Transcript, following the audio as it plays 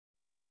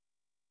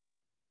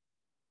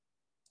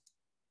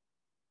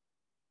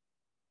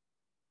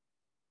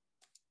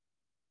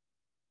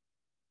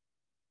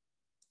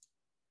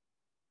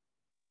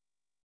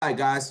right,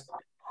 guys.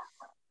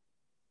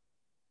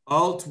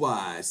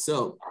 Alt-Y.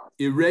 So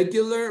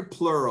irregular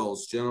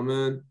plurals,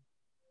 gentlemen.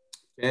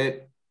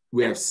 Okay.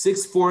 We have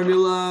 6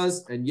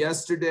 formulas, and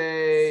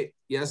yesterday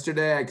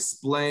I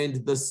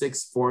explained the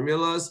 6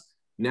 formulas.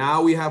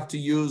 Now we have to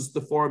use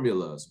the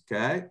formulas,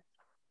 okay?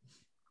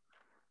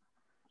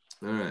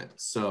 All right,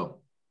 so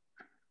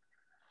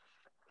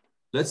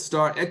let's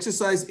start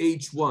exercise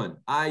H1.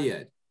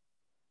 Ayed.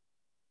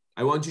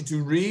 I want you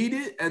to read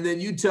it, and then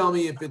you tell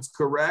me if it's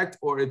correct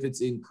or if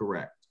it's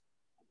incorrect.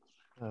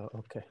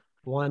 Okay.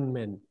 1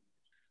 man.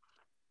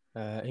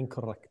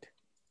 Incorrect.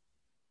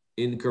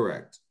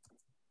 Incorrect.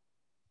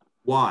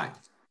 Why?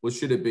 What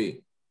should it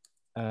be?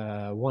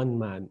 1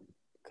 man,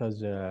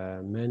 because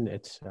men,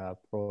 it's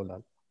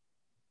plural.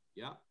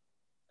 Yeah.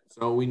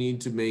 So we need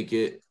to make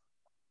it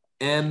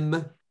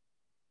M-A-N.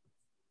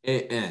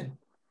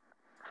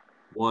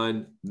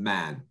 1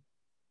 man,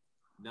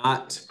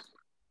 not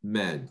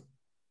men.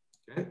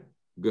 Okay,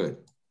 good.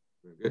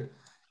 Very good.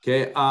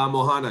 Okay,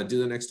 Mohana, do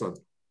the next one.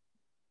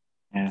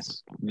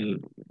 Yes.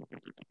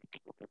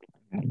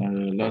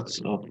 Lots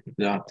of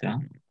data.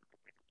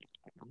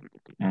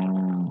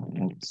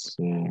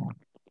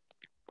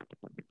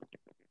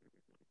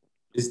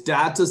 Is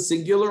data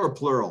singular or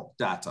plural?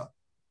 Data.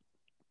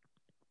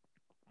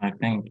 I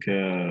think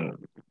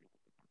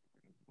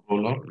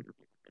plural.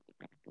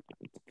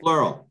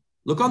 Plural.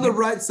 Look on the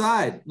right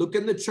side. Look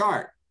in the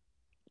chart.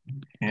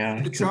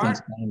 Yeah, the chart.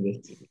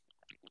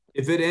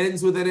 If it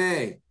ends with an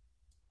A.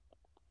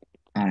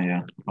 Oh,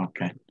 yeah.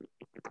 Okay.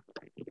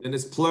 Then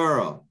it's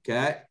plural.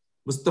 Okay.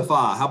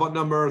 Mustafa, how about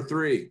number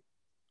 3?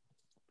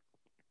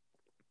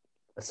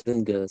 I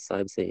think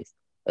Saib says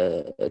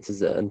it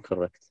is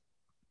incorrect.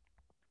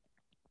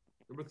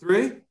 Number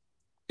 3?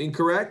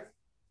 Incorrect?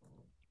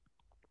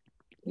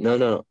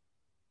 No.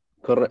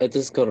 Correct. It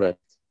is correct.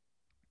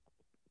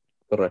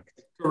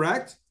 Correct.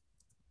 Correct?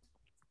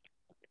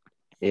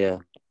 Yeah.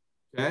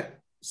 Okay.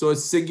 So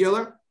it's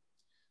singular.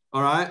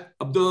 All right.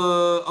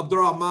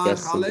 Abdurrahman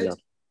Yes, Khalid. singular.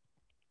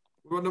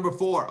 What about number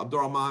 4?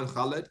 Abdurrahman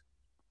Khalid.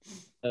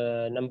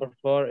 Number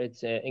 4,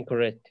 it's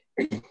incorrect.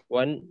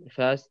 1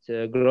 fast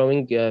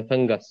growing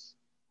fungus.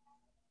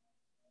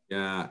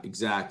 Yeah,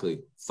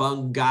 exactly.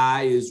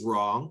 Fungi is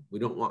wrong. We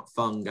don't want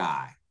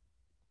fungi.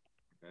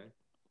 Okay.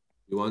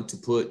 You want to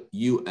put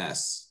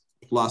US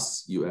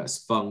plus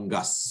US,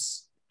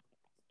 fungus.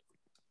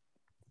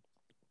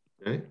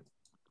 Okay.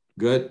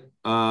 Good.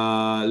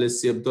 Let's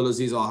see,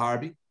 Abdulaziz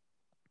Al-Harbi.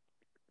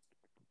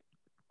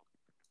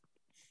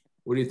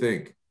 What do you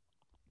think?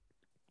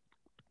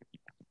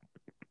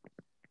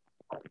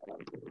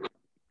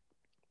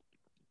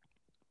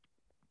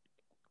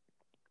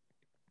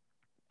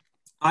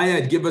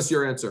 Ayad, give us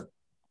your answer.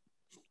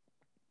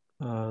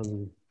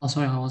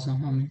 Sorry, I was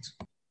on mute.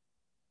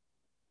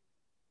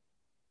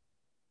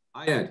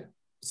 Ayad,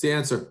 what's the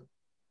answer?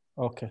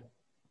 Okay.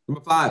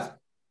 Number 5.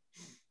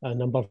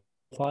 Number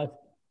 5.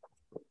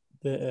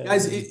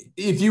 Guys,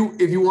 if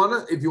you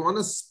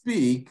wanna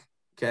speak,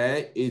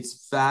 okay,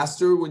 it's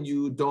faster when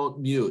you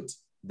don't mute.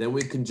 Then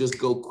we can just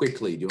go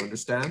quickly. Do you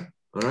understand?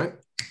 All right.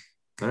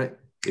 All right.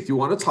 If you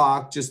want to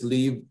talk, just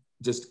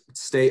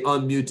stay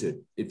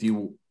unmuted. If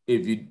you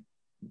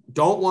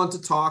don't want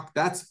to talk,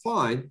 that's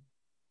fine.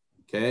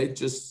 Okay,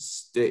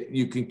 just stay.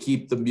 You can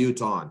keep the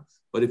mute on.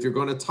 But if you're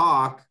going to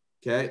talk,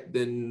 okay,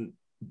 then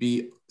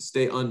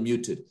stay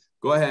unmuted.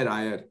 Go ahead,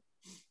 Ayad.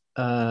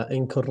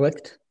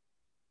 Incorrect.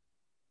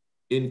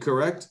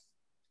 Incorrect?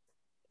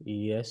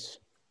 Yes.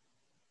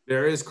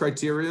 Various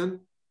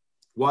criterion.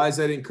 Why is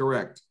that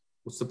incorrect?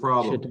 What's the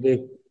problem? Should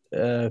be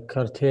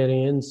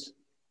criterions.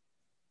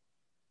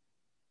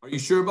 Are you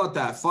sure about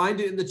that? Find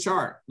it in the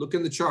chart. Look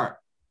in the chart.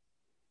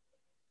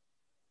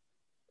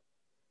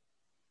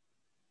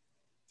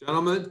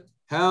 Gentlemen,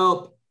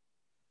 help.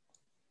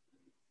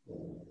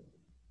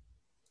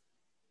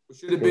 What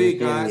should it be,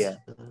 guys?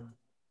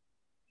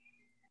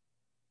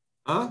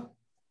 Huh?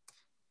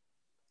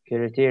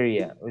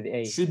 Criteria with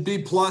A. Should be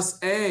plus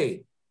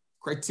A.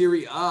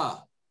 Criteria.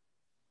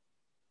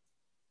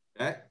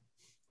 Okay.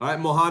 All right,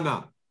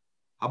 Mohana.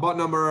 How about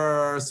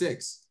number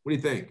 6? What do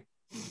you think?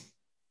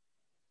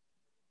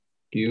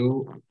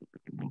 You,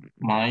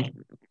 my.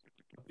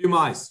 Few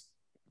mice.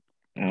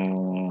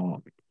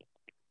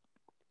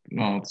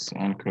 No, it's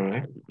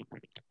incorrect.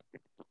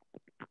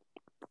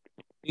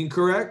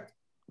 Incorrect?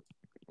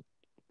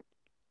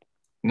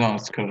 No,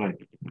 it's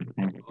correct.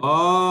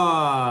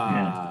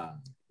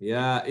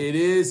 Yeah, it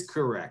is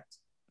correct.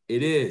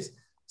 It is.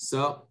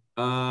 So,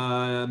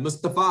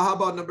 Mustafa, how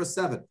about number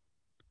 7?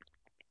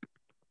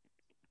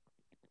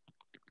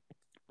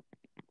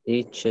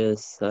 Each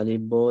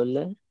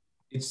syllable.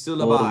 Each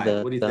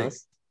syllabi. What do you think?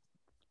 Class.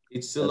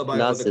 Each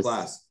syllabi for the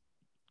class.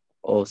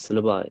 Oh,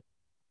 syllabi.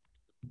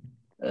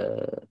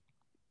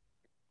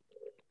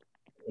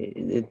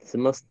 It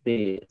must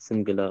be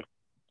singular.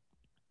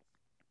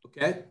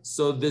 Okay,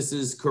 so this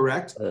is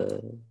correct.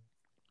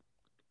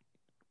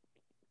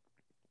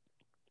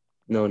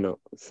 No.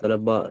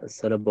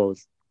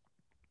 Syllables.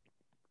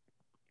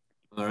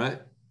 All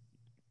right.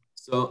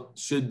 So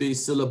should be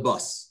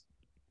syllabus.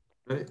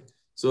 Right?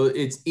 So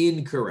it's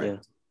incorrect. Yeah.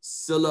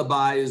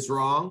 Syllabi is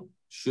wrong.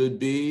 Should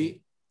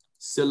be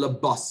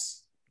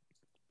syllabus.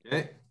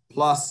 Okay?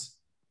 Plus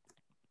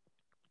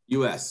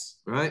US,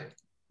 right?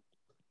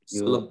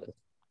 Syllabus.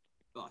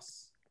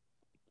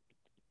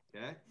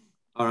 Okay?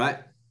 All right.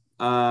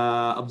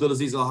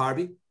 Abdulaziz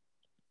Al-Harbi.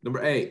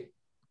 Number 8.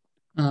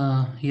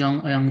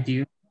 Young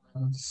deer.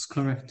 That's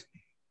correct.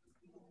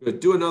 Good.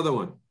 Do another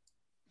one.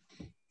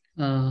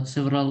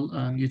 Several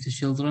muted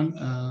children.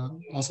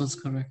 Also it's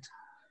correct.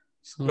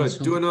 Several Good.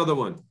 Do children. another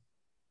one.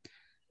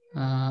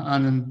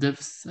 And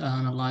in-depth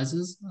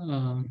analysis.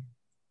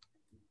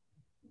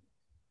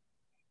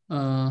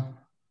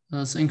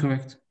 That's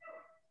incorrect.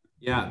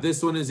 Yeah,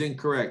 this one is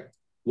incorrect.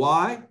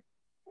 Why?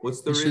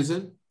 What's the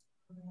reason?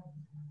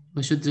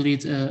 We should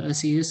delete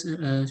SES.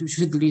 We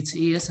should delete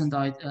ES and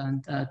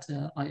add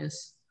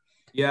IS.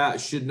 Yeah,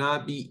 it should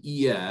not be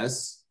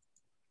ES.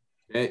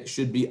 Okay, it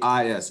should be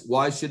IS.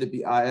 Why should it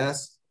be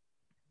IS?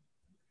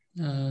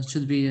 It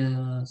should be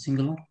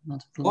singular,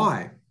 not plural.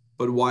 Why?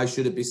 But why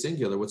should it be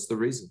singular? What's the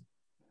reason?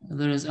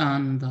 There is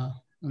an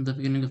in the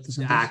beginning of the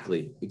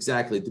sentence.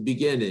 Exactly. At the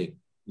beginning,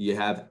 you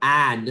have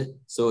an,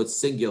 so it's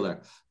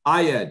singular.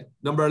 Ayed,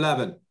 number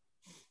 11.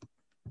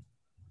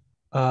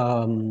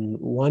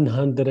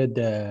 100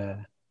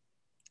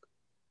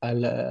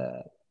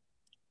 alumni.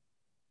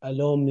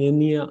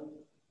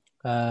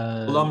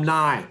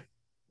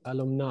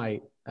 Alumni.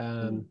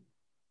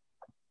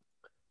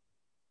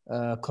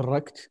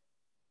 Correct.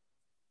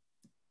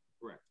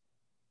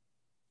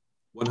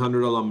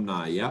 100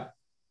 alumni, yeah.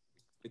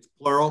 It's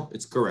plural,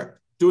 it's correct.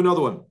 Do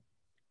another one.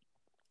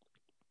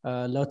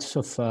 Lots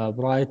of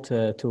bright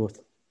tooth.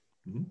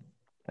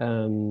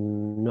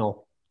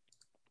 No.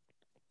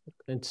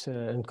 It's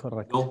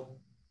incorrect. No.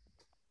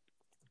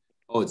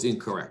 Oh, it's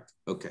incorrect.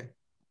 Okay.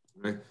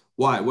 Right.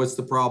 Why? What's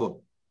the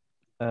problem?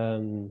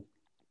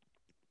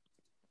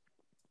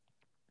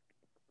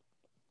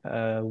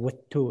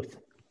 With tooth.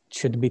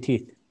 Should be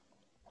teeth.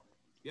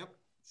 Yep.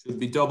 Should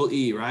be double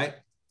E, right?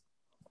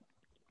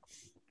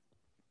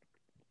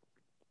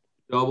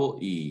 Double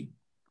E.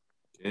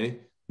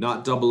 Okay.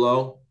 Not double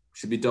O.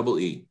 Should be double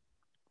E.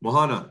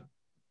 Mohana.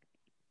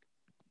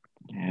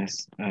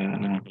 Yes.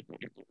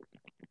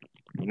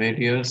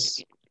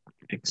 Various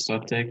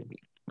exotic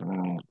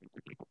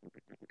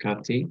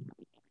cacti.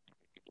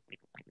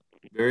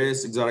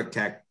 Various exotic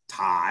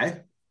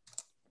cacti.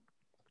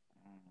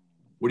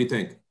 What do you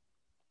think?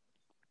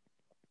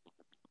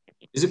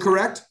 Is it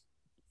correct?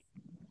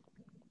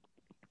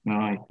 No,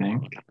 I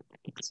think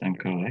it's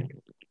incorrect.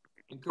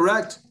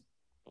 Incorrect.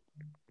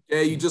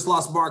 Okay, you just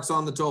lost marks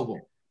on the TOEFL.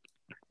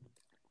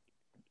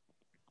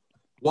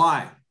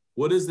 Why?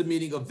 What is the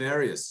meaning of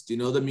various? Do you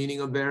know the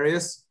meaning of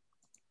various?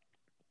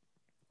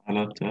 A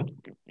lot of.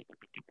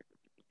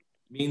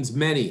 Means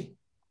many.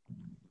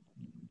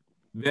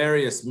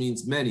 Various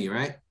means many,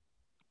 right?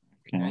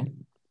 Okay.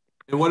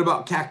 And what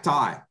about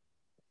cacti?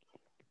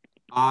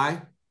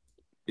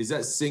 Is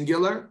that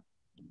singular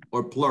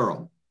or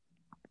plural?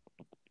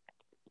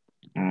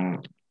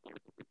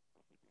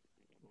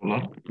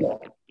 What?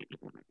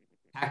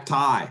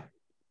 Cacti.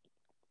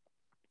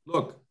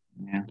 Look.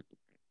 Yeah.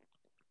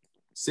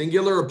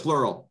 Singular or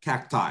plural?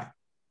 Cacti.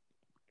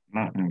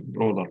 Not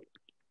plural.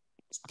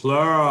 It's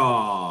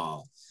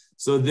plural.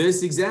 So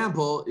this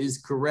example is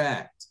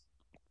correct.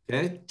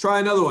 Okay. Try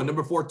another one.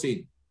 Number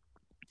 14.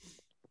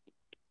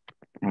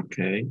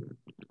 Okay.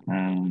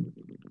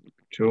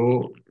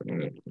 Two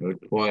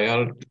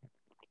required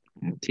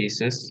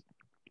thesis.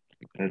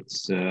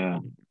 It's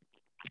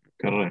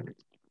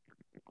correct.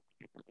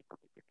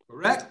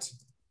 Correct.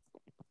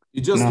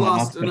 You just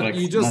lost. correct.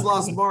 You just Not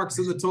lost correct. marks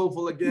in the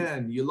TOEFL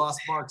again. You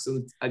lost marks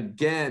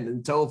again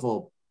in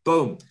TOEFL.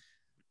 Boom.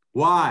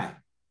 Why?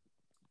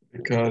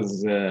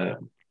 Because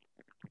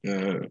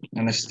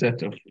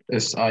instead of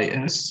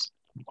SIS,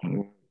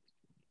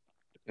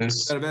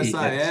 Instead of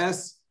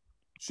SIS,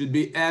 should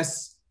be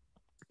SES.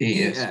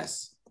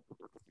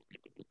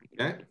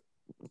 Okay.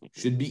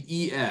 Should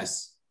be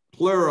ES.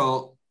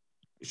 Plural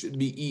should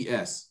be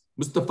ES.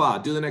 Mustafa,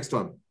 do the next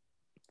one.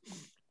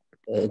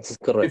 It's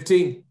correct.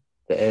 15.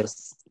 The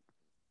earth.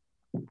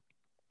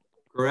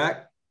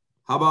 Correct.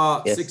 How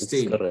about Yes,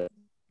 16? it's correct.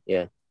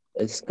 Yeah,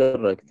 it's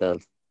correct.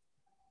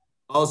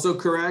 Also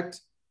correct.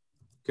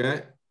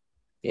 Okay.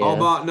 Yeah. How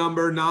about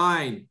number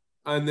 9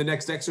 on the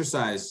next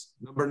exercise?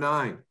 Number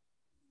 9.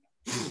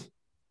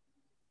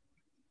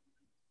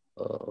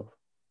 Oh,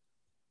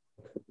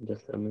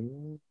 just a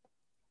minute.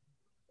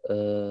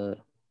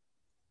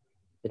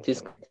 It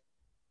is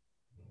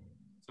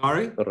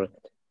Sorry?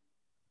 correct.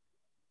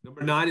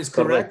 Number 9 is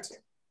correct.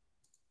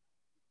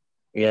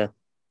 Yeah.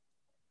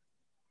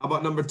 How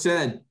about number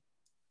 10?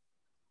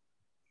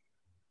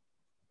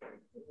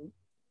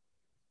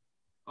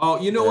 Oh,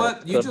 you know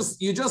what? You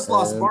just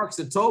lost marks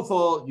at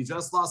TOEFL. You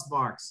just lost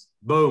marks.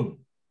 Boom.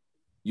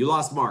 You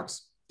lost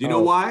marks. Do you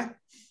know why?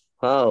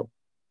 How?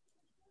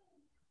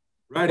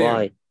 Right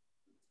Why? here.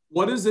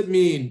 What does it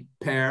mean,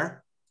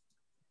 pair?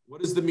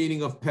 What is the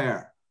meaning of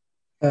pair?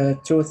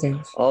 Two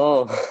things.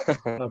 Oh.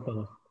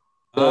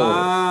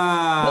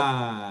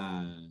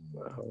 Ah.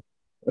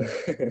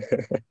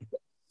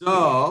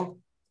 So,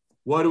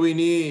 what do we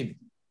need?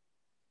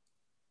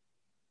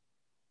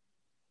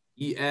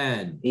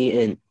 EN.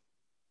 EN.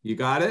 You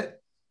got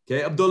it?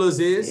 Okay,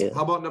 Abdulaziz, Yeah.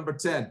 how about number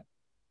 10?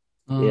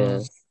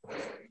 Yeah.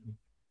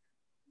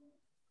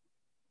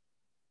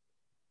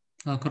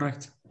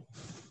 Correct.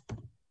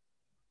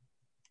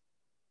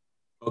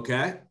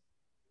 Okay.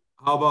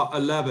 How about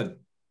 11?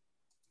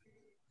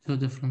 Two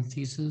different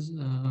theses.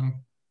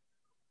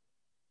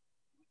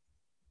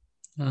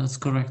 That's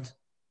correct.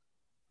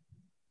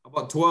 How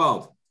about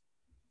 12?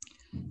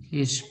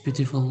 Each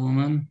beautiful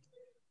woman.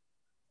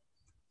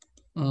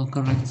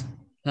 Correct.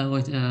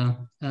 Wait.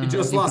 You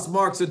just lost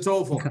marks in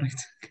TOEFL.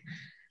 Correct.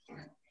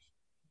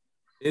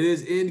 It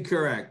is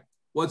incorrect.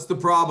 What's the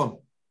problem?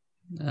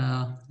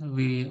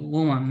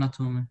 Woman, not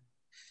woman.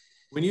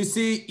 When you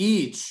see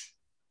each,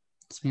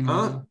 It's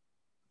mean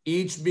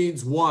each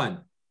means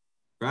one,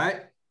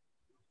 right?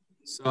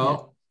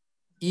 So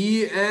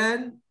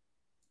EN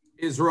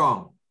is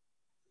wrong.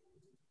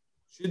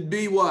 Should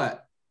be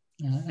what?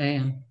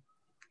 AN.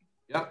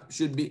 Yep,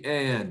 should be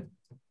AN.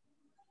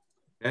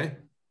 Okay.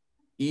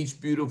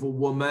 Each beautiful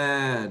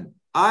woman.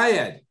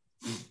 Ayed,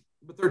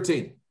 number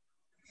 13.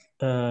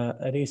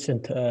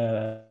 Recent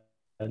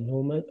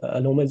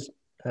alumnus,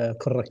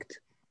 correct.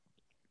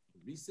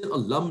 Recent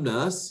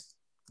alumnus,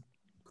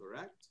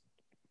 correct?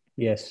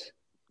 Yes.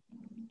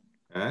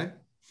 Okay.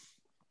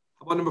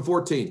 How about number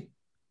 14?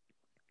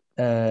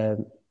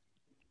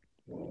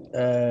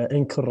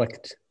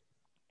 Incorrect.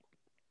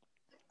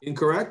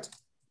 Incorrect?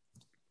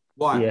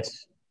 Why?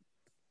 Yes.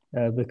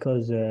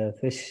 Because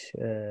fish.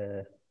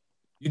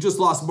 You just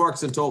lost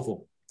marks in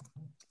TOEFL.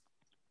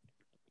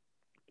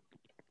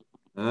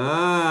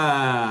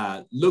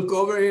 Look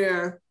over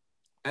here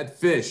at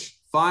fish.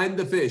 Find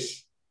the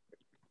fish.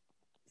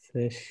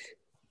 Fish.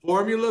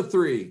 Formula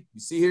 3. You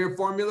see here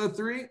Formula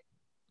 3?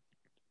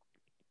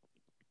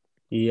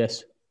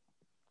 Yes.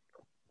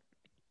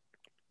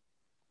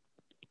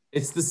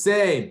 It's the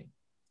same.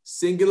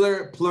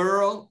 Singular,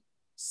 plural,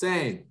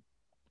 same.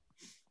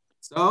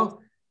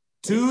 So,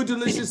 two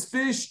delicious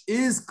fish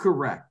is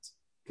correct.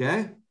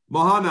 Okay.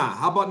 Mohana,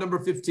 how about number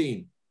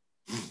 15?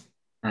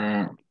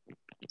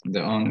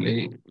 The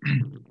only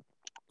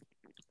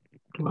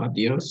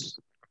radius.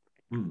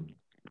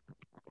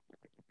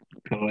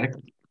 Correct.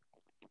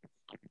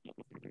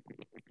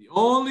 The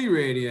only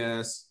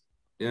radius.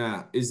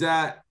 Yeah. Is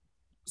that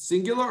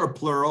singular or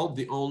plural?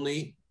 The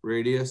only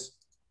radius?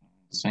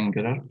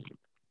 Singular.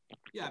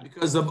 Yeah,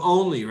 because of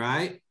only,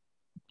 right?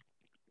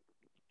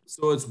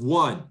 So it's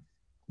one.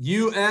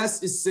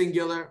 US is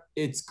singular.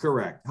 It's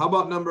correct. How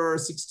about number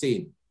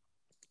 16?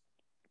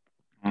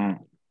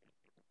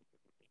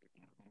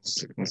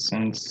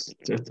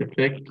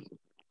 Scientific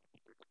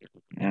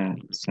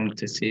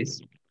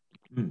synthesis.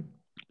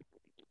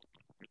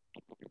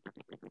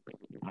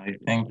 I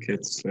think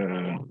it's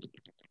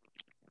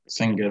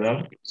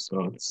singular,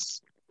 so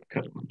it's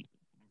correct.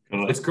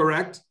 It's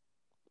correct.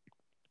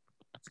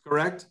 It's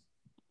correct.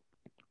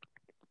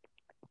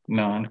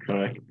 No,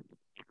 incorrect.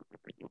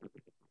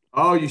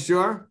 Oh, you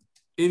sure?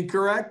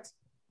 Incorrect?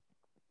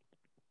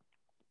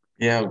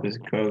 Yeah,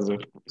 because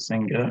of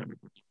singular.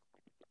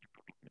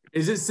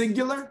 Is it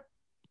singular?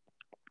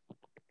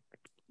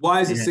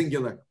 Why is it Yeah.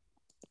 singular?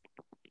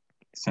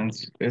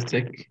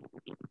 Scientific.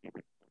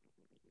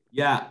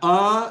 Yeah,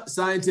 a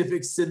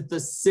scientific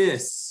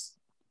synthesis.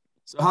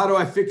 So how do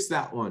I fix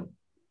that one?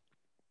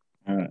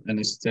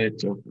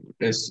 Instead of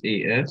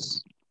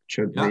SES,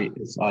 should be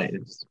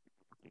SIS.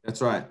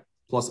 That's right,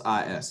 plus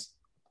IS.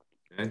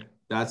 Okay,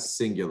 that's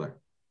singular.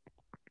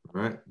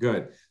 All right,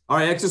 good. All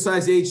right,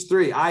 exercise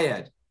H3,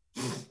 IED.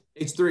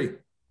 H3.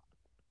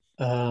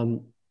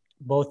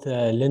 Both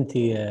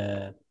lengthy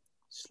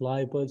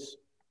slivers.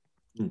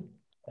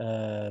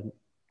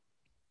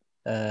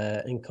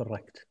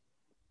 Incorrect.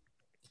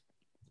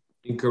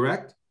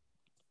 Incorrect?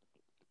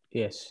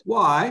 Yes.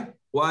 Why?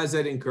 Why is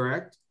that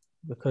incorrect?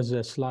 Because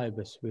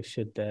slivers, we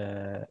should...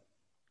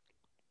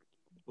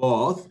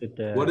 both?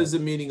 What is the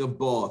meaning of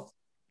both?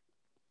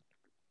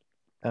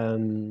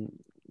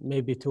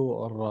 Maybe two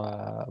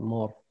or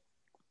more.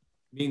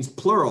 Means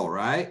plural,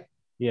 right?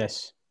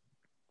 Yes.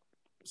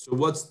 So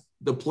what's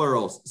the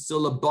plural?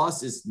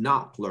 Syllabus is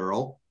not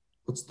plural.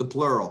 What's the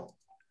plural?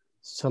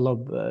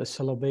 Syllabi.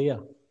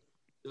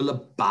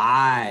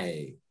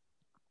 Syllabi.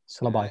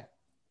 Syllabi.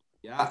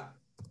 Yeah,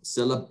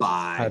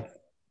 syllabi.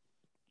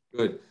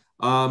 Good.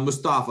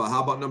 Mustafa,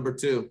 how about number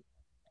 2?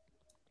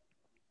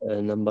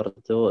 Number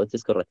 2, it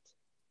is correct.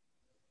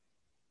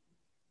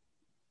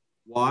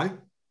 Why?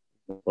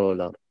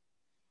 Roller.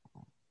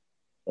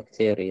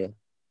 Bacteria.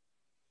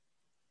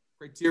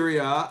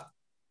 Criteria.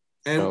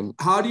 And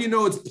how do you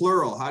know it's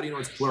plural? How do you know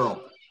it's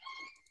plural?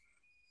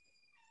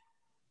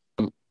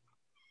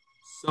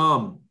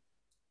 Some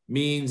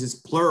means it's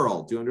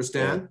plural. Do you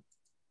understand?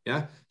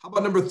 Yeah. How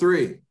about number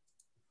 3?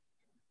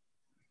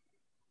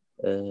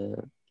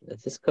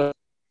 It is correct.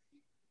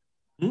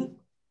 Number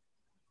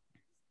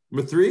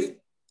 3?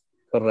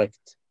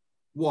 Correct.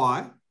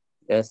 Why?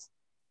 Yes.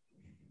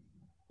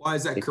 Why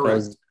is that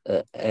because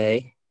correct?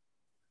 A.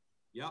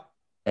 Yep.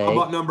 A. How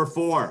about number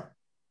 4?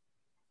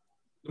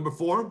 Number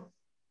 4?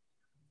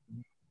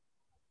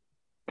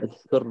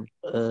 It's correct.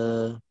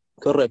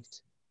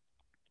 Correct.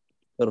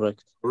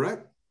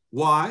 Correct.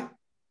 Why?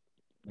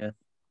 Yeah.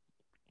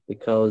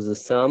 Because the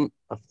sum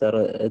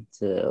after it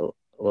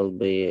will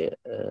be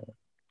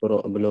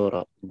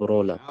plural.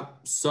 Yep.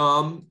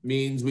 Some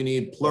means we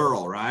need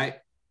plural, right?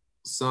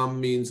 Some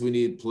means we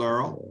need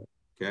plural.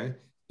 Okay.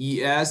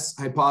 ES,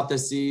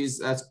 hypotheses,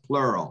 that's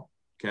plural.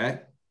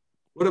 Okay.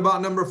 What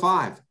about number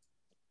 5?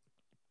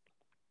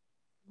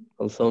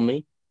 Also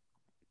me.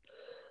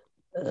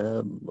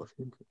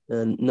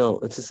 No,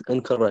 it is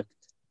incorrect.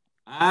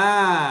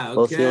 Ah,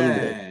 Both young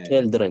okay.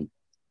 children.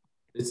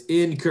 It's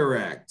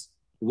incorrect.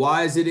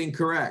 Why is it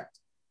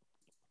incorrect?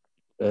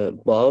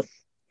 Both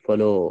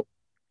follow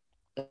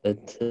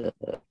it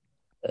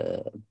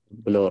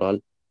plural.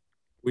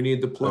 We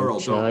need the plural,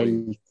 And don't we?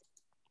 child.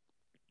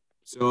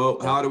 So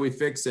how do we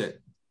fix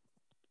it?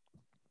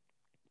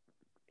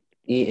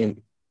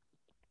 EN.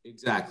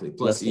 Exactly,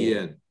 plus Plus EN.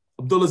 EN.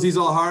 Abdulaziz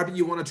Al-Harbi,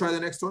 you want to try the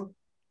next one?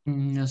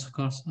 Yes, of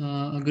course.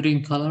 A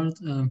green colored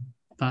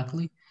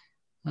Bakley.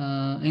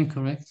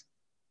 Incorrect.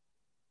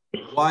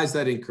 Why is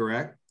that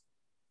incorrect?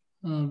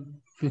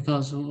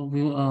 Because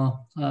we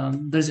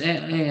there's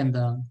A in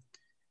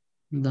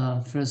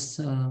the first.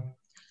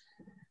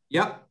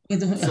 Yep.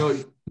 So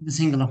the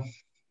singular.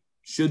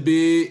 should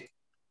be,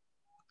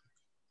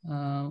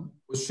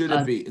 What should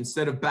it be?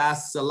 Instead of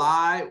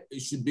Basilai,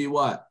 it should be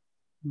what?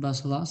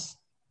 Basilas.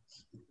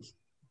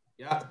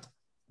 Yeah.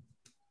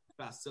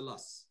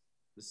 Bacillus.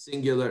 The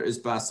singular is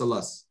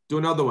bacillus. Do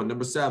another one,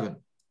 number 7.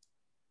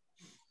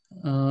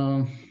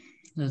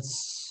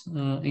 That's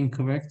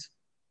incorrect.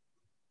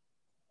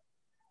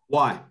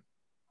 Why?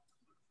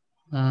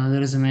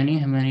 There is many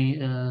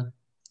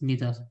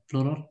need a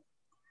plural.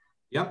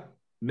 Yep.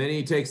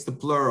 Many takes the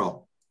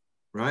plural,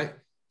 right?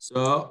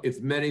 So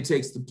if many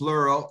takes the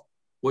plural,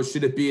 what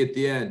should it be at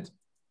the end?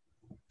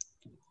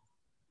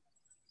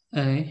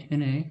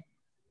 A.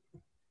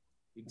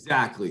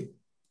 Exactly.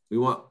 We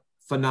want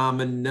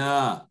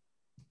phenomena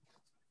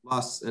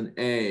plus an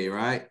A,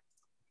 right?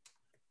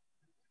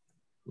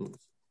 Oops.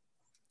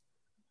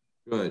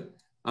 Good.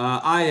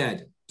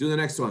 Ayed, do the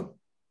next one.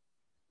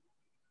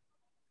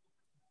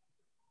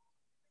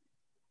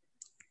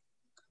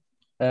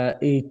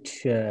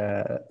 Each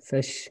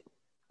fish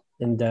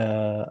in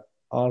the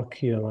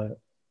aquarium.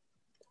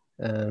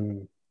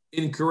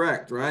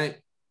 Incorrect, right?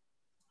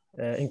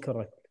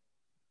 Incorrect.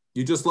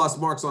 You just lost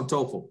marks on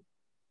TOEFL.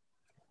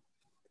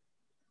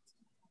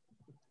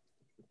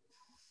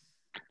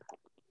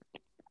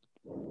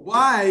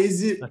 Why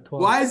is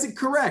it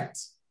correct?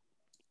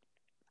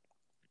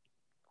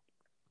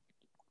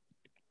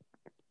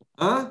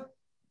 Huh?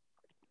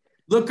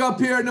 Look up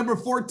here at number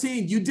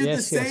 14. You did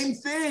the same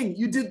thing.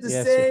 You did the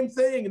same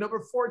thing. Number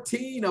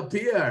 14 up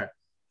here.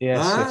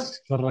 Yes,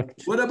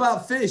 correct. What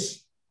about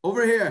fish?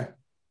 Over here.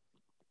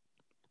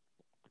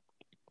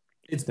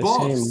 It's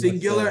both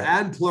singular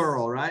and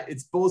plural, right?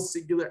 It's both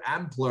singular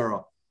and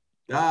plural.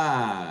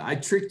 Ah, I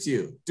tricked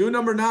you. Do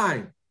number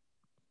 9.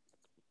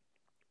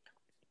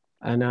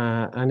 An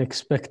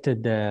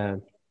unexpected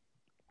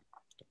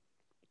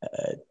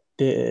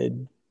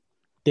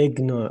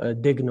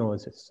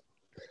diagnosis.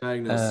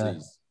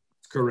 Diagnosis.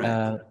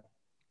 Correct.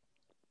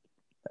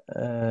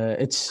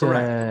 It's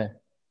correct.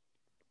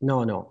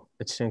 No,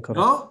 it's incorrect.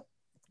 No?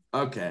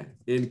 Okay,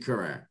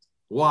 incorrect.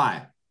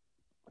 Why?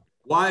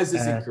 Why is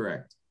this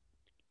incorrect?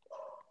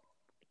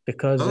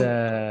 Because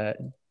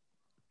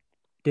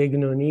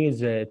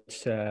diagnosis,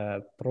 it's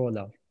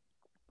plural,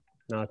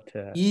 not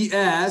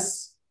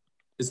ES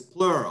is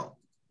plural.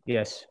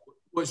 Yes.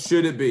 What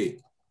should it be?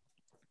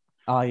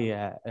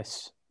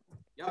 IS.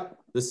 Yep.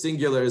 The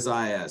singular is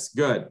IS.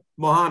 Good.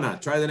 Mohana,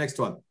 try the next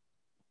one.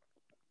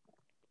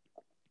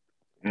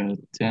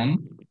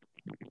 10.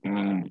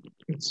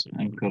 It's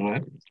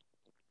incorrect.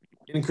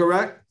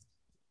 Incorrect?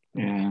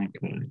 Yeah,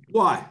 incorrect.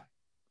 Why?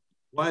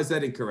 Why is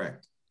that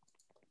incorrect?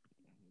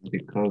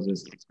 Because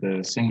it's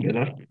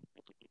singular.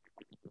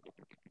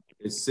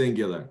 It's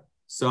singular.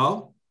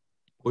 So,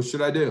 what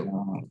should I do?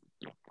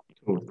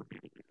 2.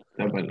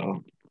 Double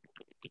O.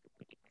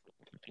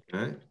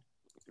 Okay.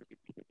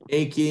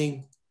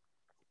 Aching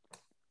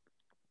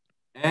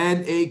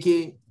and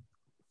aching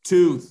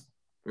tooth,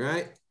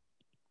 right?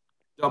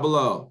 Double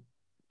O.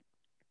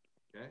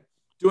 Okay.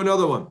 Do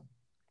another one.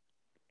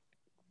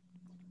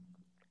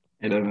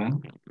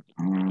 11.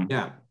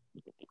 Yeah.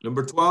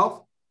 Number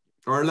 12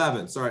 or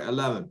 11. Sorry,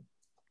 11.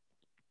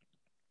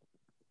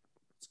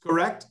 It's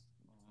correct?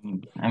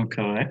 I'm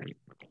correct.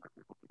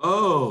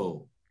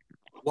 Oh,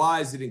 why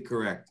is it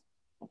incorrect?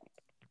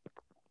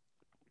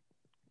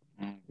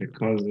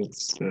 Because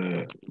it's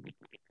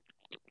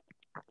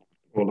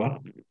plural.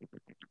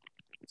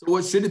 So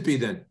what should it be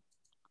then?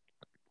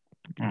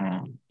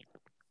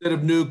 Instead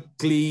of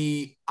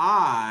nuclei,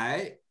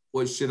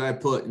 what should I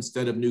put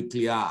instead of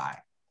nuclei?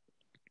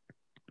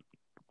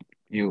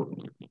 You.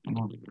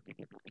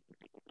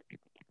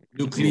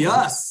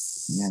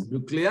 Nucleus. Yeah.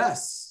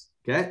 Nucleus.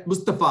 Okay,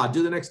 Mustafa,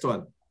 do the next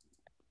one.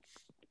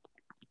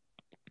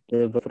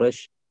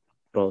 Fresh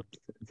trout.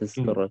 This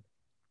is correct.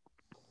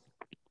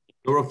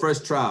 Or a fresh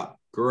trout,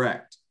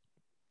 correct.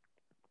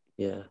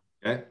 Yeah.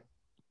 Okay.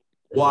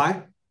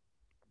 Why?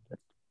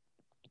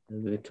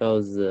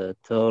 Because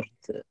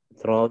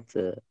trout,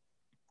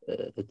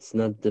 it's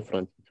not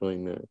different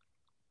between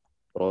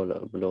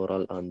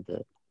plural and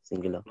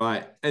singular.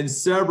 Right. And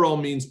several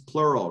means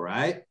plural,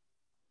 right?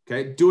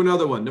 Okay. Do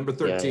another one. Number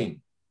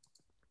 13.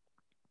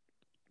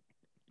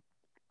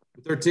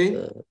 Yeah.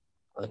 13?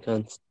 I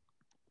can't.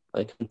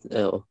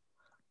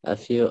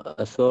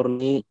 A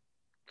thorny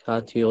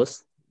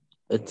cactus.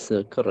 It's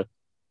correct.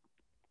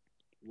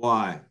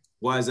 Why?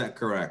 Why is that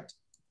correct?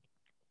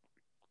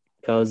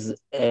 Because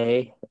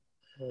A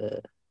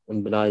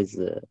implies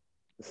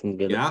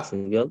single. Yeah.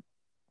 Single.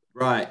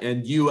 Right.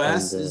 And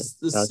US And, is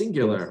the cactus.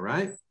 singular,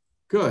 right?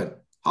 Good.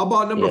 How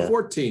about number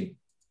 14?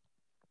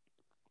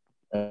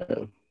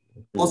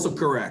 Also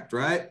correct,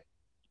 right?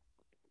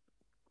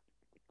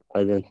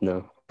 I don't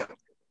know.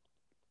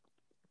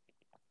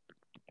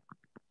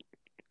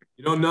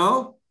 You don't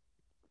know?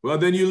 Well,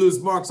 then you lose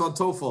marks on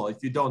TOEFL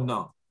if you don't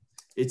know.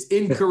 It's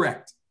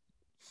incorrect.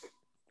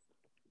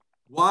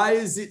 Why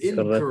is it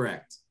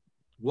incorrect?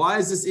 Why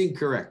is this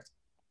incorrect?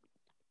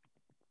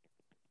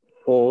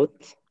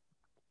 Foot.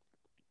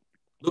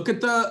 Look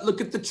at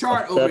the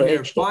chart After over here.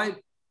 H. Find,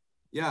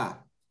 yeah.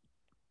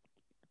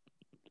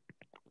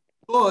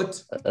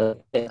 Foot,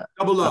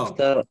 double O.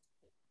 After,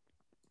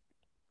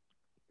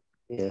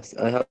 yes,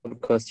 I have a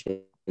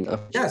question.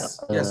 Yes.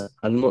 Always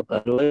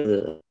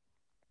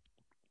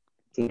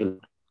singular.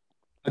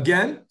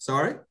 Again,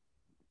 sorry.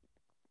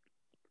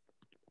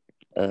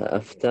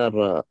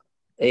 After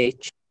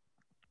H,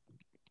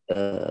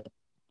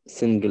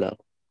 singular.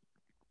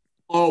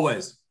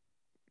 Always.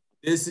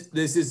 This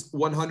is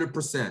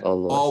 100%.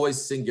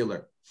 Always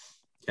singular.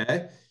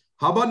 Okay.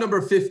 How about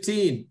number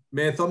 15,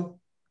 Matham?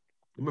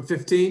 Number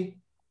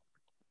 15?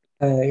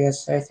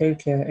 Yes, I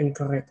think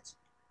incorrect.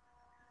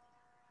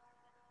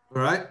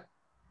 All right.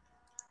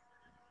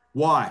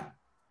 Why?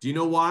 Do you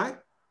know why?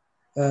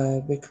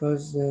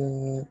 Because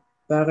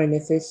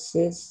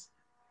parenthesis.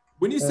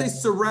 When you say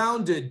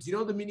surrounded, do you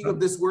know the meaning of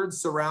this word,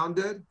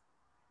 surrounded?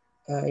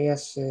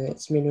 Yes,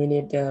 it's mean we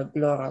need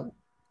plural.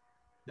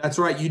 That's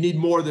right. You need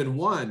more than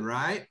one,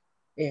 right?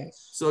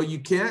 Yes. So you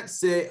can't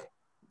say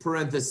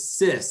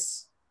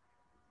parenthesis.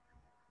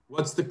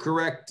 What's the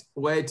correct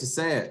way to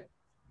say it?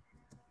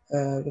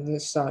 With the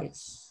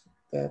size.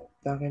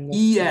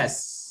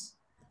 ES.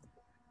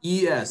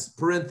 ES,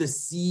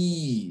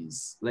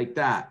 parentheses, like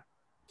that.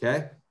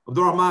 Okay.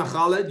 Abdurrahman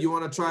Khalid, you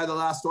want to try the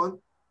last one?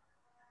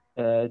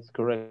 It's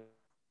correct.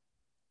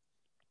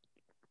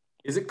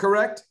 Is it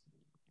correct?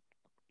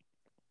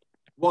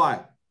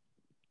 Why?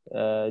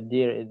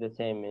 Deer is the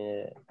same,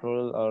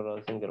 plural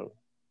or singular.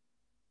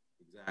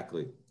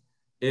 Exactly.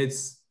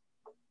 It's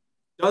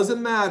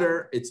doesn't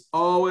matter. It's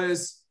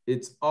always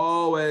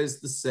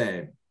the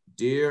same.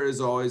 Deer is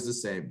always the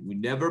same. We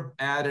never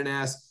add an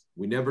S.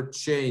 We never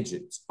change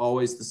it. It's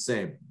always the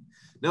same.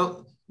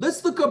 Now,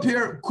 let's look up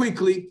here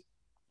quickly.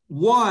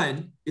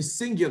 One is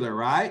singular,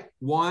 right?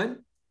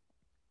 One.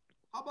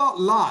 How about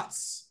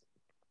lots?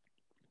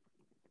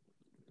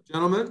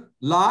 Gentlemen,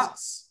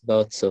 lots?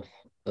 Lots of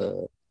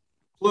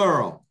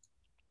Plural.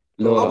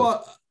 plural. How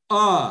about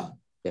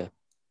Yeah.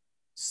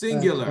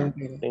 Singular.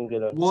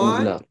 Singular.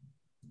 One.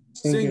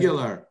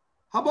 Singular.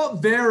 How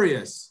about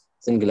various?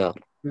 Singular.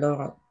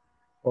 Plural.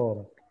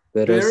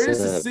 Various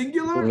is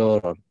singular?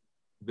 Plural.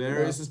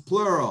 Various is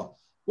plural.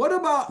 What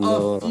about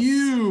a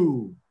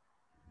few?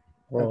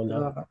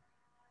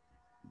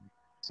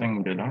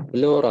 Singular.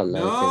 Plural.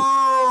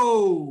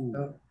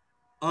 No.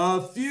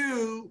 A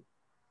few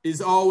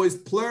is always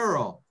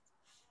plural.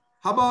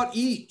 How about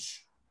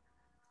each?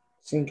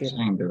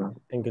 Singular.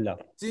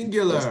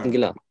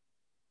 Singular.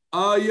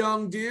 A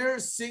young deer,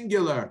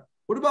 singular.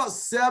 What about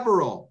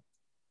several?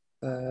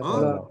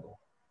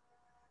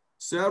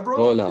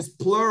 Several is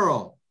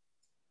plural.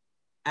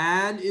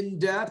 And in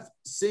depth,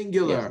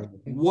 singular.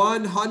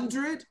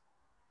 100?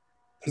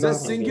 Is that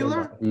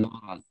singular?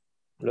 Plural.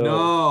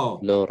 No.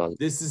 Plural.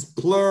 This is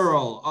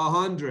plural.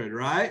 100,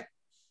 right?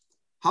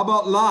 How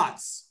about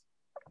lots?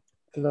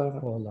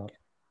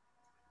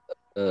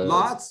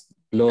 Lots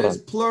is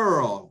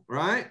plural,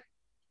 right?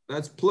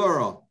 That's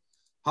plural.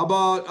 How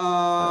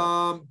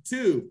about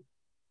two?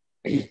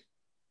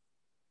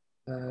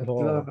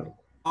 Plural.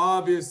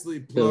 Obviously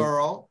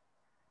plural.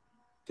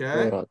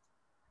 Okay. Plural.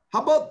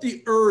 How about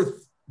the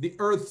earth? The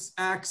earth's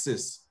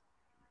axis.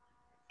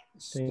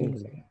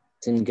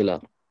 Singular.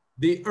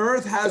 The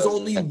earth has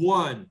only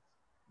one.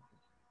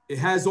 It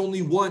has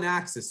only one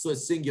axis, so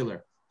it's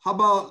singular. How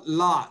about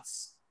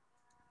lots?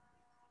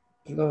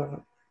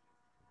 Plural.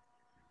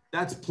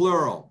 That's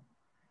plural.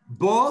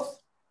 Both?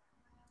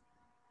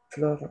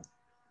 Plural.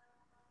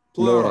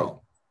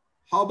 Plural.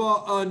 How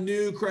about a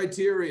new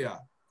criteria?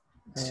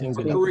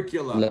 Singular.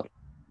 Curricula.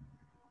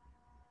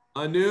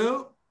 A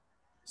new?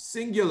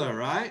 Singular,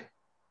 right?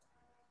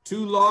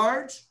 Too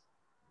large?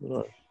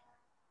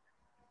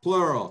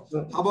 Plural.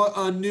 How about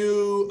a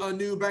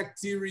new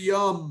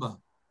bacterium?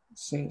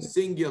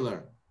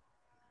 Singular.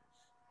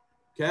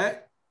 Okay.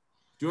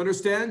 Do you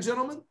understand,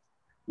 gentlemen?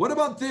 What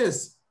about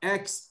this?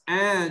 X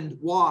and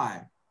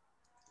Y.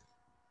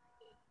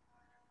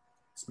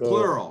 It's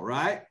plural,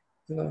 right?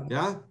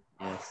 Yeah?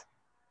 Yes.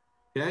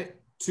 Okay.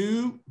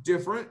 Two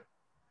different.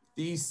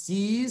 These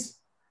C's,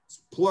 it's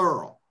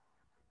plural.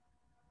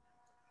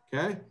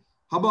 Okay.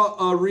 How about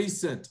a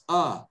recent?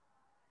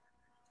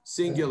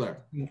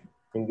 Singular.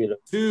 Singular.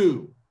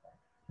 Two.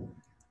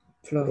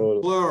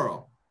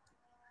 Plural.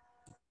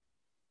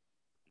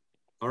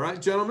 All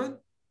right, gentlemen?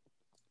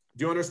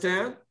 Do you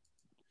understand?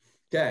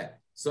 Okay.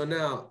 So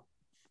now,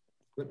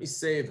 let me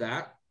save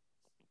that.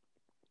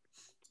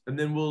 And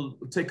then we'll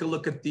take a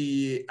look at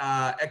the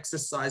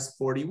exercise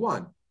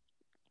 41.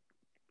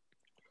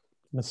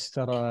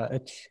 Mr.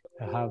 H,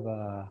 I have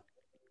a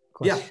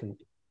question.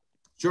 Yeah.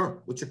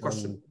 Sure. What's your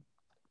question?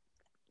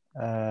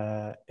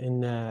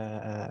 In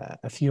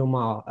a few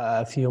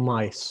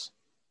mice,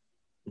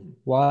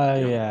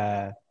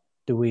 why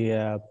do we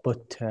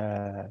put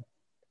an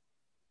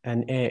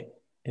A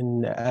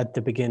at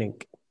the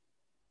beginning?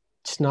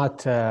 It's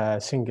not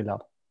singular.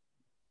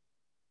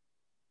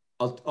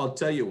 I'll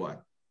tell you why.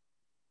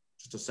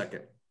 Just a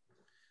second.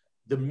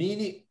 The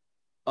meaning,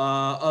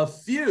 a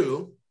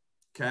few,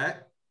 okay?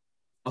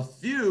 A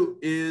few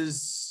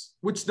is,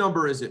 which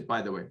number is it,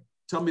 by the way?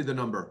 Tell me the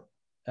number.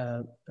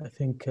 I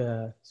think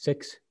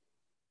 6.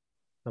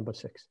 Number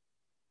 6.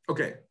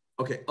 Okay.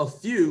 Okay. A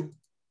few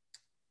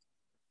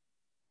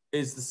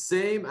is the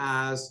same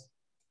as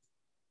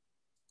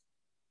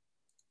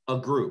a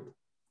group.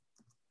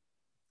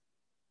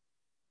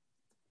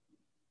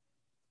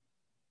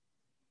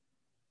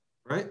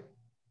 Right?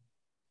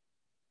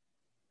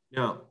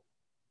 Now,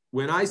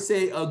 when I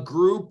say a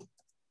group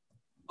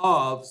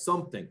of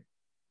something,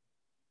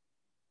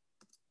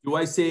 do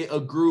I say a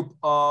group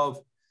of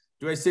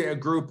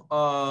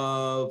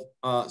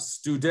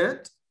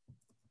student?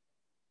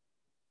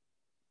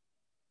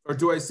 Or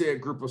do I say a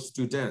group of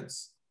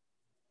students?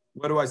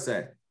 What do I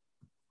say?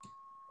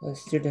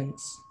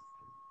 Students.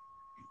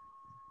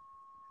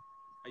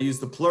 I use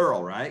the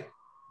plural, right?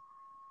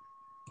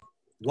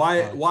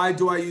 Why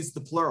do I use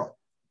the plural?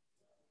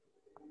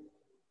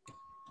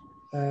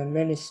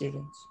 Many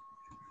students.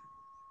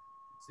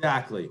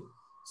 Exactly.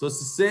 So it's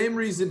the same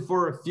reason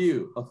for a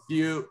few. A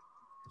few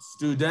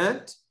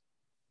student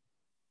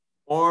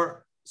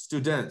or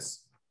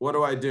students. What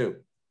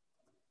do?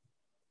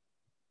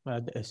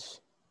 Add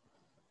S.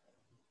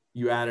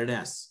 You add an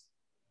S.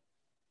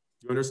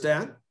 Do you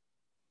understand?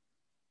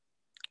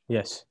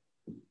 Yes.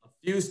 A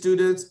few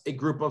students, a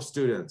group of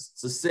students.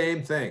 It's the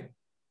same thing.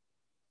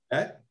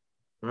 Okay?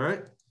 All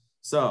right.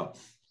 So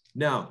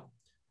now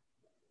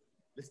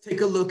let's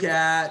take a look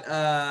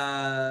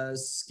at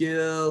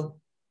skill.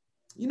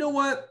 You know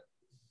what?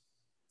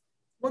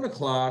 1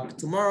 o'clock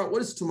tomorrow.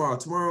 What is tomorrow?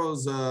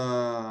 Tomorrow's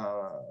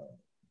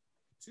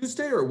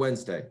Tuesday or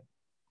Wednesday?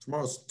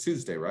 Tomorrow's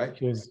Tuesday, right?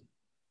 Tuesday.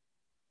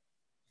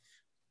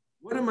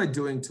 What am I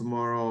doing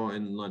tomorrow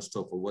in lunch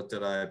TOEFL? What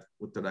did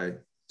I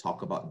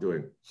talk about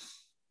doing?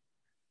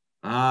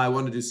 I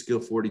want to do skill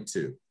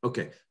 42.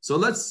 Okay, so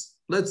let's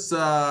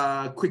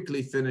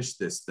quickly finish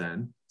this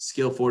then.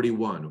 Skill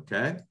 41.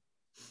 Okay.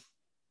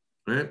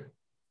 All right.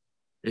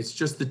 It's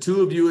just the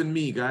two of you and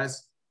me,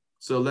 guys.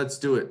 So let's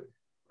do it.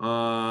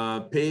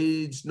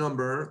 Page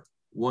number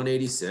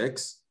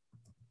 186.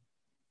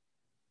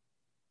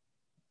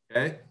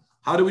 Okay.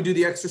 How do we do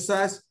the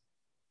exercise?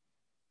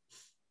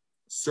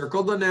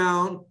 Circle the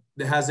noun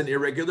that has an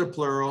irregular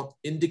plural,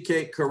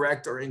 indicate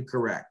correct or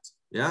incorrect.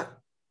 Yeah.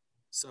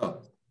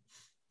 So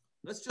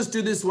let's just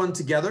do this one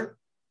together.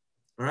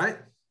 All right.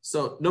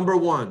 So number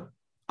 1,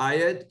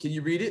 Ayed, can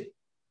you read it?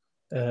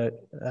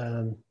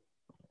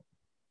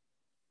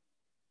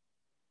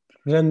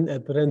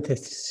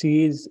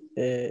 Parentheses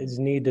is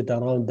needed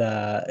around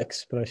the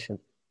expression.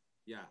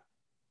 Yeah.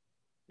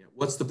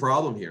 What's the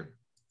problem here?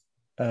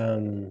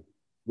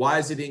 Why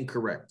is it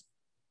incorrect?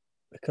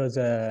 Because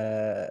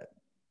the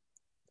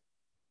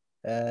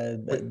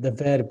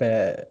verb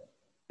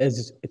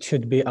it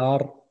should be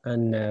are,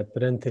 and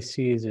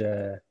parentheses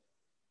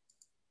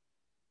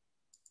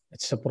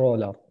it's a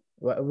plural.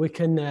 We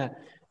can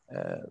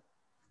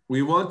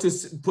we want to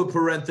put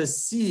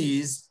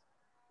parentheses.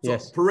 So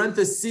yes.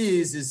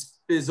 Parentheses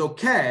is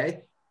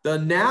okay. The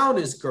noun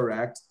is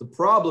correct. The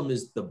problem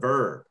is the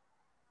verb,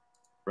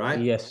 right?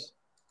 Yes.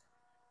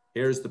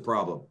 Here's the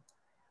problem.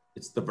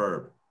 It's the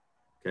verb.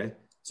 Okay.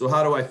 So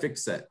how do I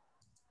fix it?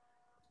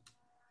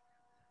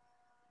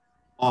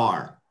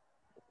 Are.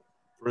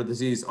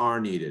 Parentheses are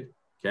needed.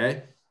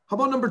 Okay. How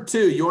about number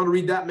 2? You want to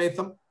read that,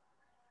 Matham?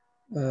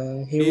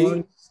 He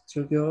wants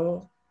to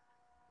go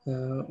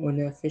on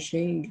a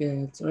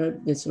fishing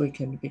trip this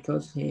weekend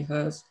because he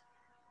has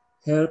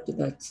heard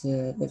that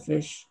the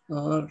fish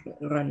are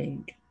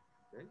running.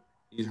 Okay.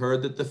 He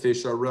heard that the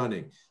fish are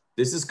running.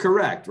 This is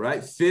correct,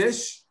 right?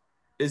 Fish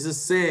is the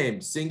same,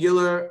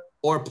 singular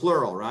or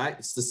plural, right?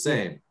 It's the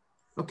same.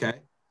 Okay.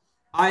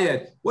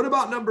 Ayed, what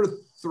about number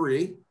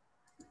 3?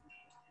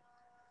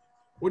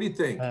 What do you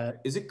think?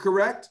 Is it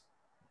correct?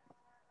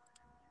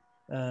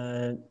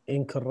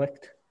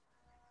 Incorrect.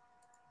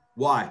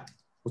 Why?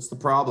 What's the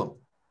problem?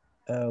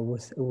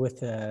 With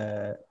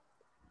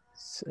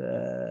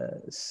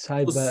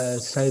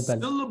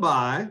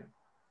syllabi.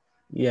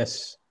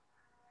 Yes,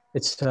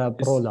 it's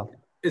plural.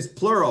 It's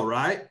plural,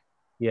 right?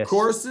 Yes.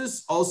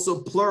 Courses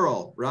also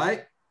plural,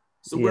 right?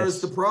 So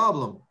where's the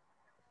problem?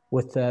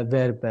 With the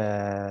verb,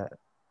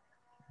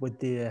 with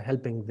the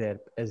helping verb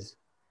is.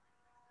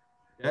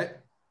 Okay.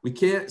 We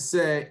can't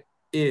say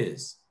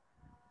is.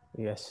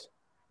 Yes.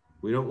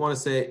 We don't want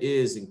to say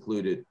is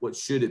included. What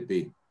should it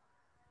be?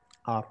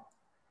 Are.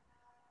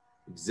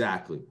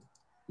 Exactly.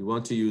 We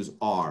want to use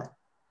are.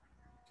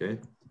 Okay.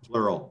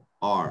 Plural.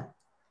 Are.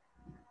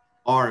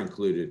 Are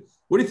included.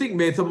 What do you think,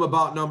 Matham,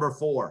 about number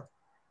 4?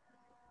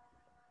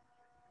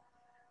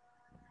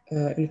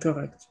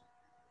 Incorrect.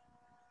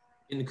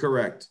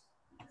 Incorrect.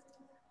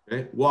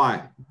 Okay.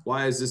 Why?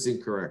 Why is this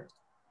incorrect?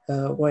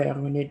 Where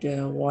we need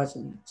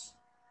wasn't,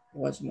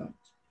 was not.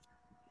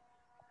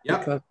 Yep.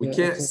 Because, we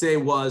can't say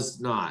was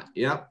not.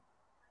 Yep.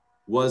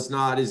 Was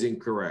not is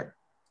incorrect.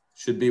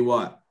 Should be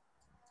what?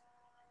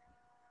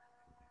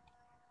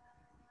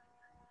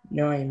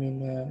 No, I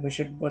mean, we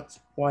should put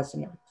was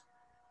not.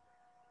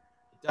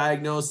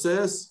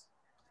 Diagnosis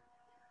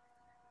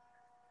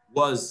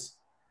was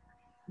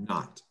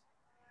not.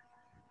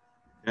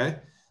 Okay.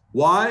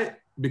 Why?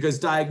 Because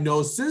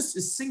diagnosis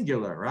is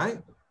singular,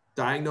 right?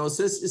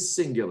 Diagnosis is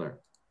singular.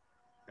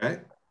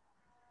 Okay.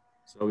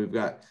 So we've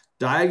got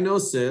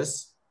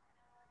diagnosis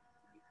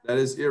that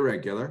is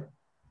irregular.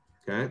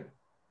 Okay.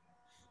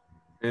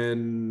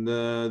 And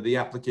the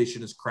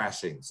application is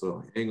crashing.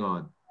 So hang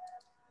on.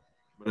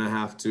 I'm going to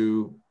have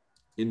to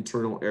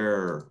internal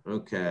error.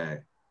 Okay.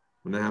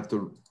 I'm going to have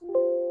to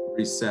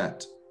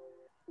reset.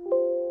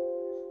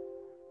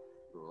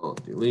 I'll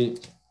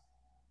delete.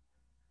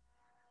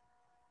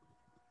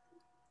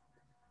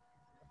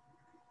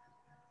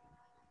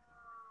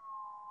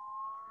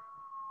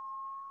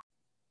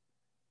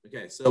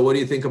 Okay, so what do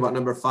you think about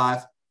number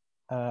 5?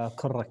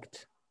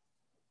 Correct.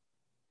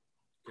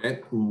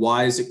 Okay,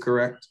 why is it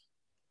correct?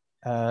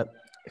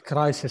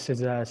 Crisis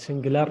is a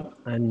singular,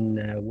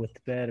 and with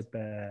verb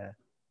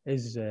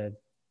is there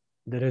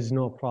is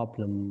no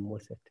problem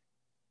with it.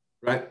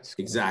 Right,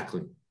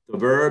 exactly. The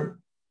verb,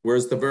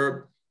 where's the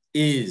verb?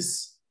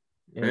 Is,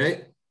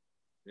 right?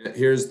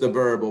 Here's the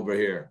verb over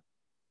here.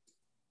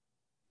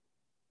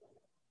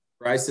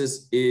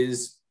 Crisis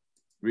is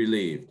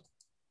relieved.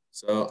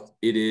 So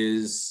it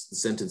is, the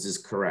sentence is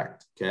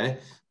correct, okay?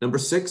 Number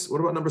 6, what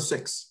about number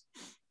 6?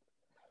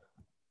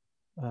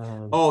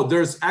 Oh,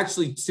 there's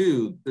actually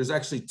two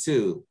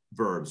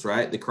verbs,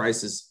 right? The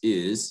crisis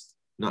is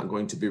not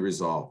going to be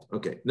resolved.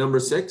 Okay, number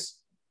 6,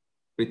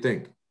 what do you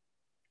think?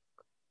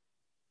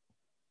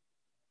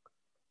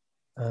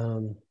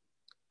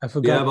 I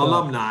forgot. You have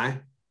alumni.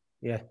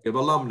 Yeah. You have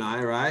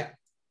alumni, right?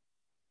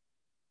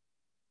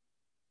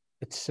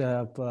 It's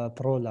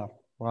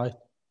plural, right?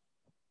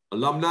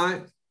 Alumni,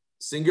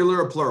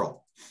 singular or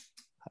plural?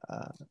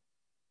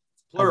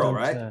 Plural,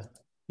 right?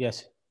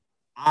 Yes.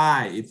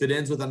 I, if it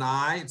ends with an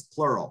I, it's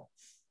plural.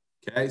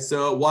 Okay,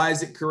 so why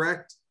is it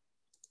correct?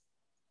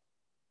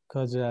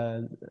 Because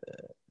the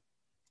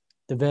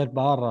verb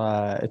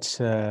are, it's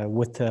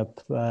with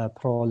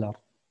plural.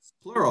 It's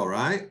plural,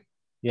 right?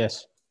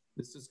 Yes.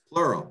 This is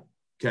plural.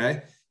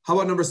 Okay. How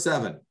about number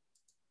 7?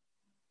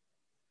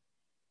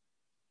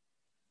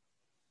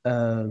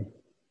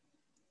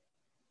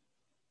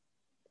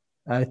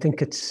 I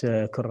think it's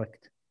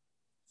correct.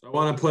 So I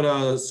want to put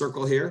a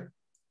circle here.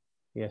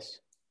 Yes.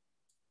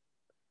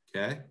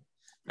 Okay.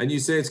 And you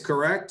say it's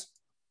correct?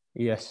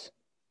 Yes.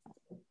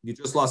 You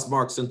just lost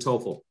marks in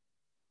TOEFL.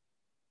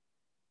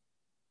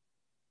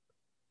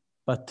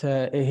 But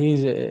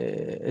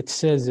it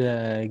says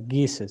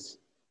geeses,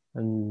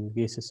 and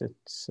geeses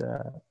it's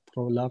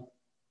plural.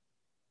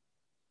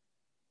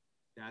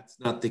 That's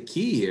not the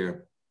key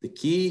here. The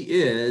key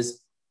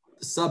is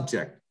the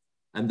subject,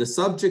 and the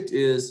subject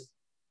is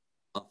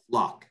a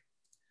flock.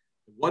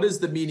 What is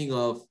the meaning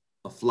of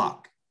a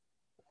flock?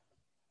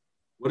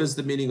 What is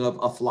the meaning of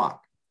a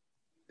flock?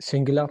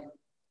 Singular.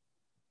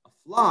 A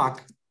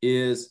flock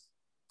is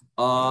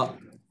a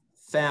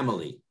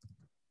family.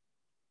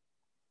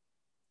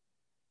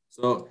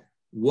 So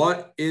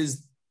what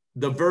is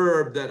the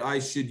verb that I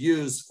should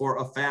use for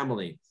a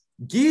family?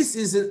 Geese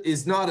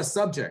is not a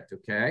subject,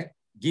 okay?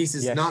 Geese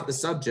is not the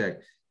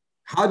subject.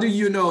 How do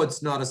you know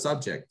it's not a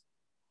subject?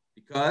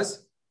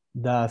 Because?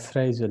 The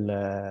phrasal,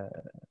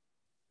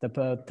 the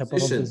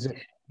preposition.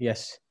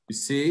 Yes. You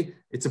see,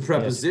 it's a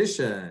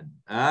preposition.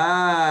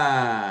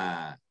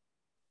 Ah.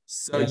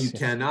 So you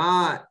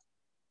cannot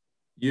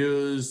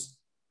use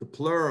the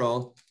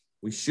plural.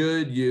 We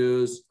should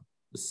use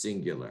the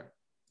singular.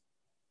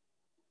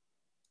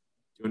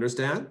 Do you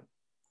understand?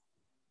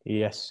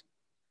 Yes.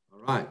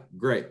 All right,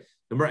 great.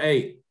 Number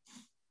 8.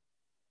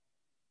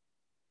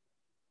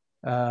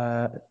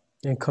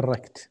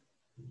 Incorrect.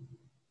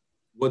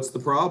 What's the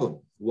problem?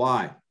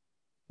 Why?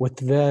 With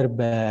verb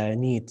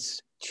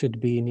needs, should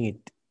be need.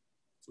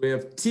 So we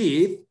have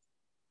teeth.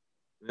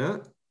 Yeah.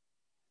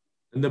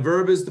 And the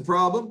verb is the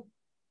problem?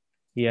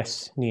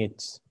 Yes,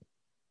 needs.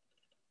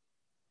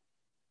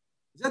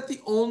 Is that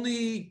the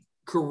only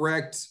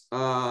correct,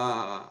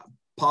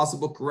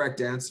 possible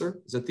correct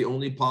answer? Is that the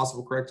only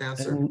possible correct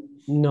answer?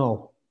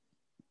 No.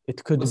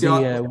 It could What's be,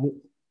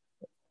 the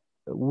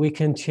we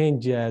can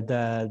change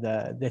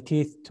the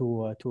teeth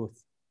to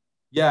tooth.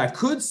 Yeah, I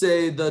could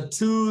say the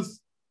tooth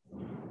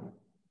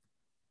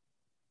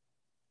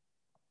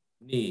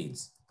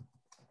needs,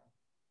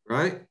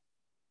 right?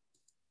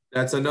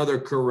 That's another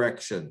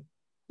correction.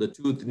 The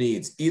tooth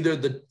needs. Either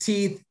the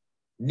teeth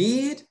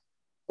need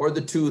or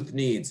the tooth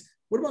needs.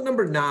 What about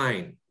number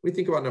 9? What do you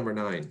think about number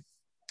 9?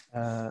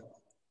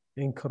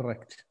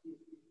 Incorrect.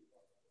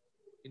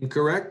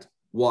 Incorrect?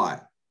 Why?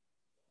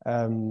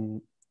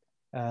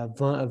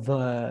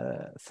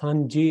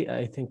 Fungi,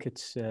 I think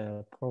it's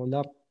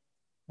plural,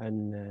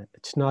 and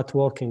it's not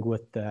working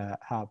with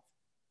have.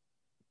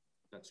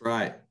 That's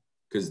right,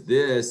 because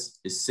this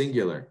is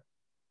singular,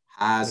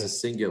 has a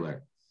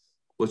singular.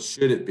 What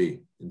should it be?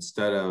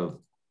 Instead of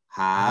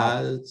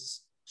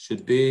has,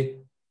 should be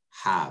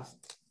have,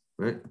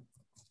 right?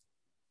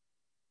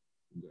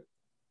 Good.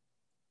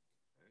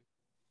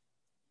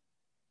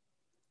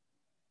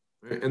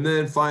 Right. And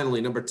then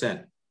finally, number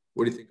 10.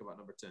 What do you think about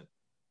number 10?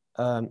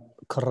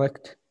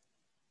 Correct.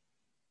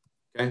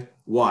 Okay,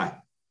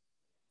 why?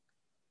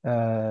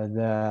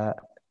 The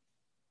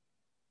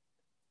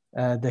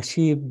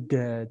sheep,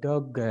 the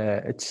dog,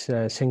 it's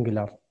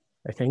singular,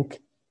 I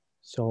think.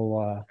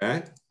 So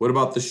Okay, what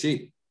about the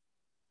sheep?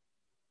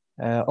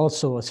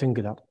 also a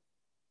singular.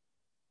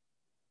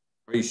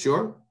 Are you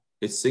sure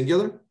it's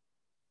singular?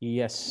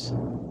 Yes.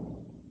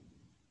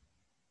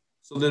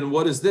 So then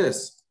what is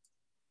this?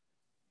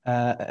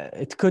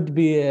 It could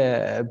be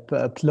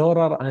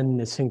plural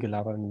and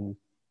singular. And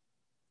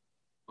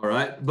all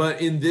right,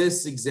 but in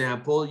this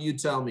example, you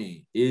tell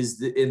me, is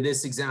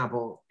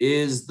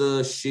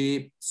the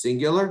sheep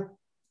singular?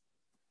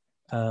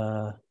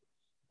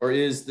 Or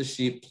is the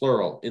sheep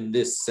plural in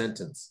this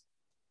sentence?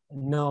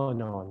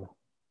 No.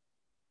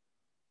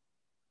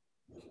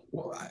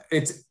 Well,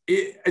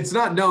 it's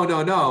not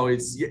no.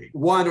 It's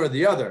one or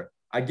the other.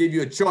 I give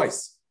you a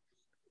choice.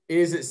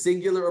 Is it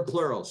singular or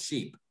plural?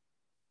 Sheep.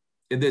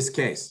 In this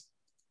case.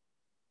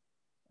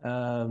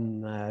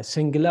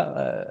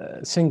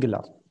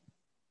 Singular.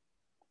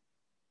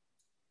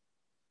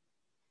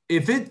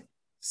 If it's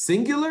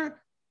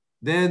singular,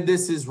 then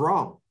this is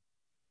wrong.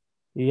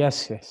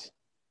 Yes.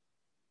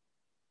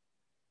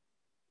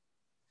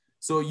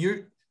 So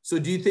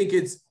do you think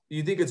it's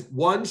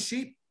one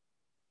sheep?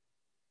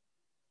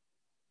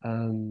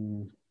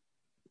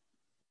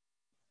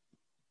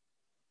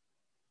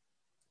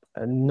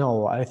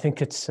 No, I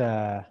think it's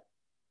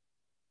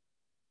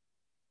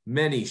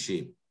many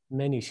sheep.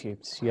 Many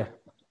sheep, yeah.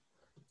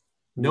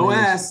 No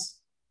many S.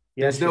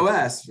 There's no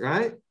S,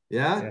 right?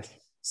 Yeah. Yes.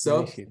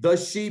 So the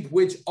sheep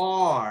which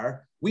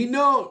are, we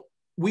know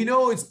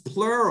it's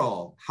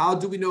plural. How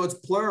do we know it's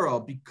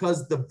plural?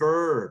 Because the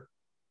verb,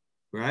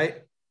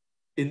 right?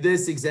 In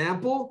this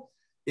example,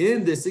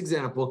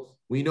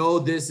 we know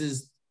this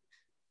is,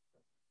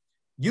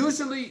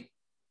 usually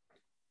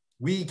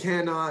we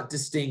cannot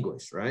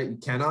distinguish, right? You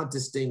cannot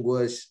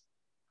distinguish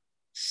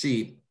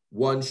sheep,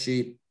 one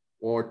sheep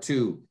or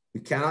two.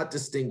 We cannot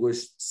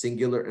distinguish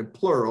singular and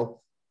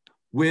plural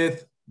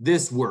with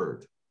this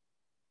word.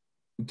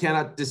 We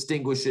cannot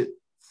distinguish it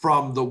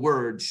from the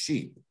word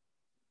sheep,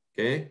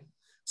 okay?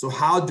 So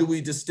how do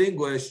we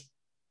distinguish?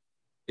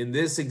 In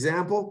this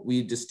example,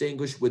 we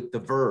distinguish with the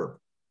verb.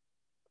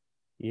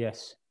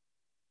 Yes.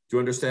 Do you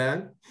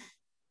understand?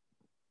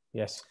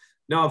 Yes.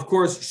 Now, of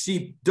course,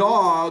 sheep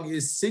dog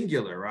is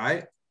singular,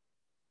 right?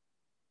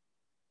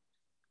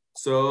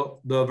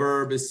 So the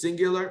verb is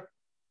singular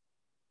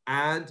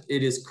and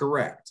it is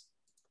correct.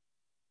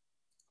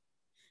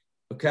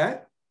 Okay?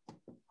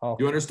 Do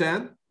you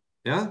understand?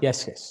 Yeah?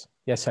 Yes,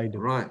 I do.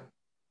 All right.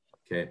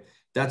 Okay.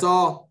 That's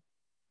all.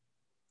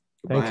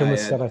 Thank you,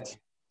 Mr. Rati.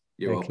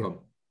 You're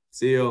welcome.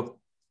 See you.